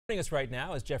Joining us right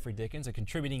now is Geoffrey Dickens, a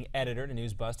contributing editor to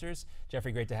Newsbusters.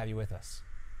 Jeffrey, great to have you with us.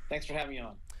 Thanks for having me on.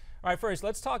 All right, first,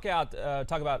 let's talk about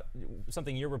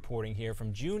something you're reporting here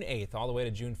from June 8th all the way to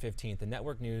June 15th. The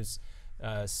network news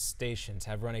stations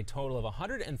have run a total of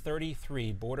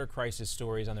 133 border crisis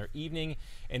stories on their evening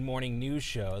and morning news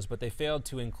shows, but they failed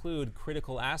to include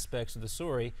critical aspects of the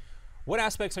story. What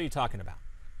aspects are you talking about?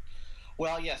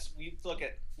 Well, yes, we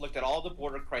looked at all the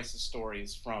border crisis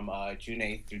stories from June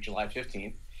 8th through July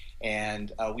 15th,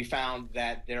 and we found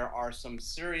that there are some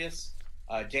serious,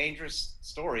 dangerous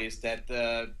stories that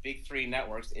the big three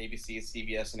networks, ABC,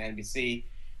 CBS, and NBC,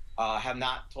 have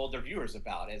not told their viewers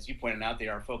about. As you pointed out, they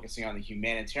are focusing on the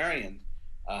humanitarian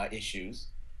issues,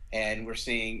 and we're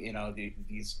seeing,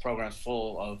 these programs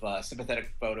full of sympathetic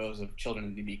photos of children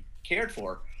that need to be cared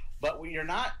for. But what you're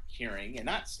not hearing and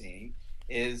not seeing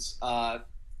is,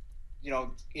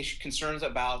 concerns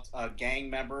about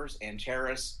gang members and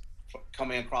terrorists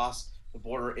coming across the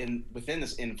border within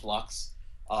this influx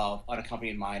of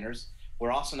unaccompanied minors.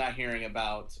 We're also not hearing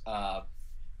about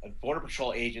Border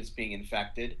Patrol agents being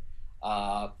infected.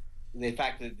 The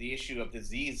fact that the issue of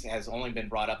disease has only been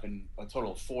brought up in a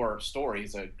total of 4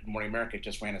 stories. Good Morning America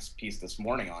just ran a piece this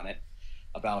morning on it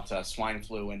about swine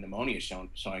flu and pneumonia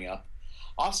showing up.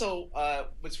 Also,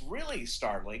 what's really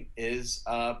startling is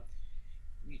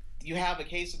you have a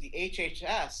case of the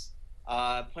HHS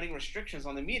putting restrictions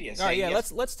on the media. All right, yeah,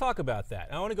 yes. Let's talk about that.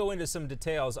 I want to go into some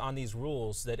details on these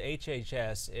rules that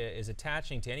HHS is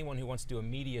attaching to anyone who wants to do a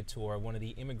media tour of one of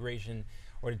the immigration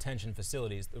or detention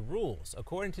facilities. The rules,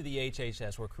 according to the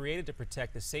HHS, were created to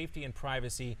protect the safety and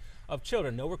privacy of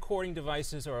children. No recording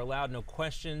devices are allowed, no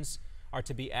questions are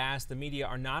to be asked. The media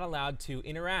are not allowed to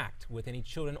interact with any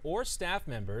children or staff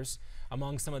members,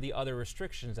 among some of the other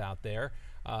restrictions out there.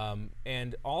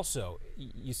 And also,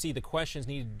 you see the questions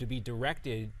needed to be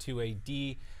directed to a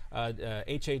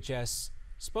HHS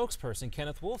spokesperson,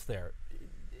 Kenneth Wolf there.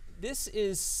 This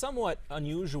is somewhat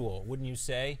unusual, wouldn't you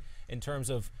say, in terms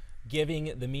of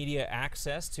giving the media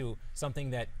access to something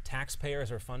that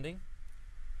taxpayers are funding?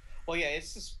 Well, yeah,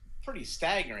 it's just pretty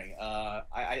staggering.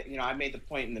 I made the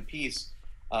point in the piece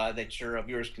that your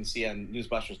viewers can see on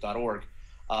newsbusters.org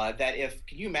that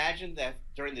can you imagine that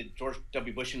during the George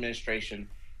W. Bush administration,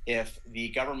 if the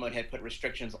government had put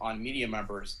restrictions on media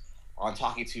members on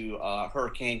talking to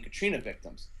Hurricane Katrina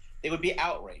victims, they would be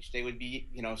outraged. They would be,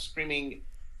 screaming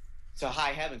to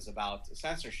high heavens about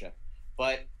censorship.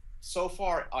 But so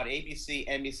far on ABC,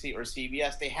 NBC, or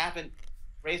CBS, they haven't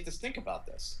raised a stink about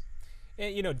this.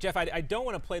 And, Jeff, I don't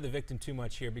want to play the victim too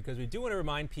much here, because we do want to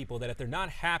remind people that if they're not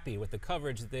happy with the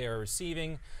coverage that they are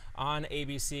receiving on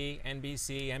ABC,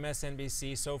 NBC,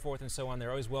 MSNBC, so forth and so on, they're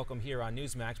always welcome here on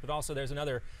Newsmax. But also there's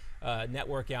another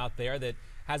network out there that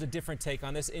has a different take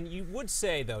on this. And you would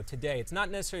say, though, today, it's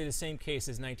not necessarily the same case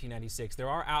as 1996. There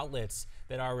are outlets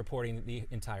that are reporting the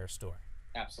entire story.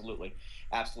 Absolutely.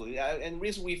 Absolutely. And the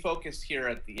reason we focused here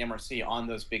at the MRC on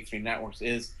those big three networks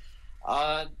is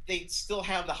they still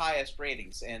have the highest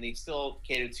ratings, and they still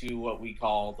cater to what we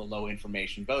call the low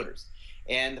information voters.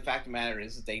 And the fact of the matter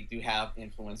is that they do have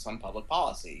influence on public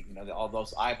policy. All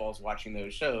those eyeballs watching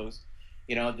those shows,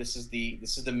 this is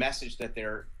the message that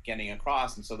they're getting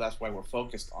across, and so that's why we're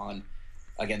focused on,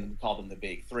 again, we call them the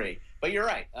big three. But you're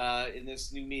right, in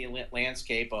this new media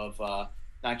landscape of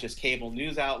not just cable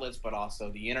news outlets, but also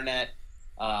the internet,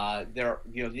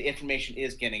 the information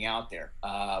is getting out there.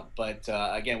 But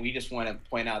again, we just want to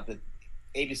point out that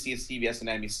ABC, CBS, and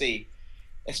NBC,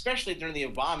 especially during the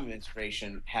Obama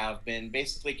administration, have been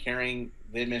basically carrying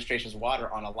the administration's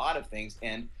water on a lot of things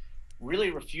and really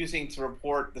refusing to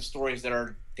report the stories that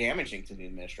are damaging to the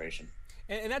administration.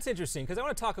 And that's interesting, because I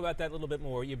want to talk about that a little bit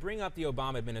more. You bring up the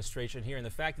Obama administration here and the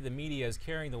fact that the media is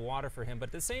carrying the water for him. But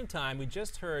at the same time, we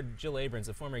just heard Jill Abrams,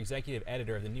 the former executive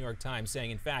editor of the New York Times, saying,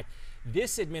 in fact,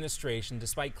 this administration,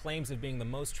 despite claims of being the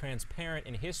most transparent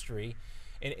in history,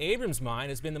 in Abrams' mind,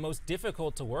 has been the most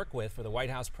difficult to work with for the White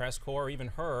House press corps, or even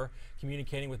her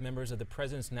communicating with members of the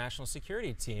president's national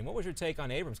security team. What was your take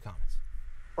on Abrams' comments?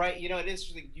 Right. It is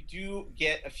interesting. You do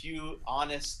get a few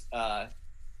honest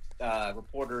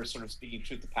reporters sort of speaking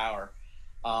truth to power.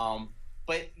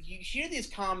 But you hear these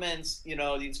comments,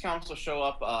 these comments will show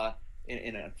up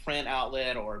in a print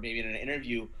outlet or maybe in an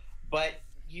interview, but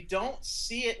you don't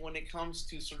see it when it comes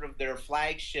to sort of their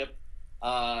flagship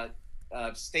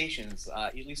stations,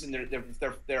 at least in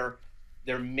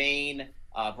their main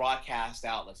broadcast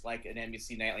outlets, like an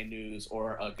NBC Nightly News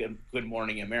or a Good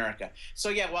Morning America. So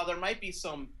yeah, while there might be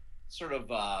some sort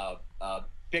of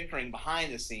bickering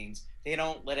behind the scenes, they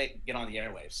don't let it get on the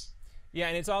airwaves. Yeah,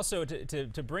 and it's also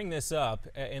to bring this up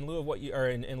in lieu of what you, or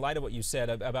in light of what you said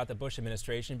about the Bush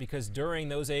administration, because during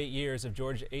those 8 years of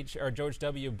George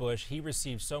W. Bush, he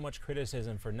received so much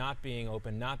criticism for not being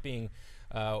open,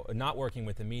 not working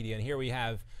with the media. And here we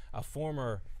have a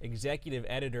former executive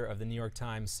editor of the New York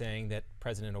Times saying that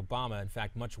President Obama, in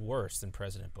fact, much worse than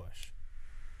President Bush.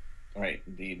 Right,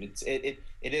 indeed. It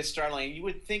is startling. You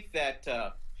would think that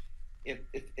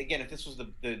if this was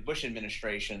the Bush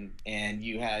administration and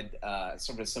you had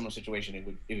sort of a similar situation,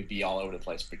 it would be all over the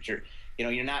place. But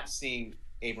you're not seeing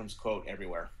Abrams' quote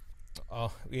everywhere.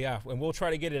 Oh, yeah, and we'll try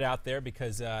to get it out there,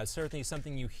 because certainly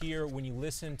something you hear when you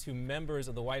listen to members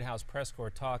of the White House press corps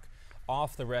talk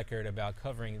off the record about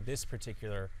covering this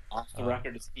particular. Off the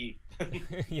record is key.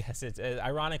 Yes, it's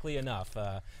ironically enough,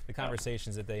 the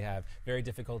conversations that they have, very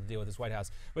difficult to deal with this White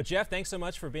House. But Jeff, thanks so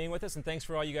much for being with us, and thanks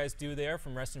for all you guys do there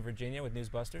from Reston, Virginia with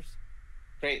Newsbusters.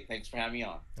 Great, thanks for having me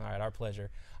on. All right, our pleasure.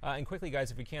 And quickly,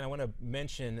 guys, if we can, I want to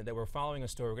mention that we're following a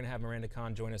story. We're going to have Miranda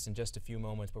Khan join us in just a few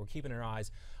moments, but we're keeping our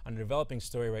eyes on a developing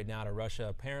story right now to Russia.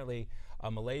 Apparently, a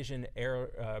Malaysian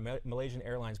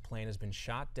Airlines plane has been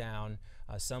shot down.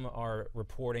 Some are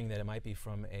reporting that it might be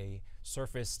from a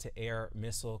surface-to-air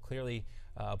missile. Clearly,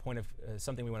 a point of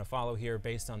something we want to follow here,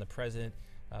 based on the president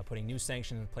putting new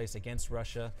sanctions in place against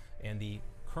Russia and the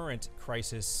current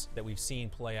crisis that we've seen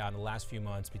play out in the last few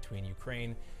months between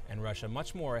Ukraine and Russia.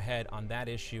 Much more ahead on that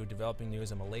issue. Developing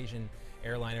news: a Malaysian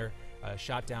airliner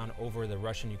shot down over the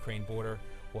Russian-Ukraine border.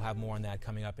 We'll have more on that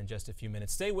coming up in just a few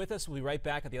minutes. Stay with us. We'll be right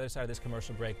back at the other side of this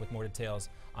commercial break with more details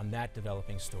on that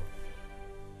developing story.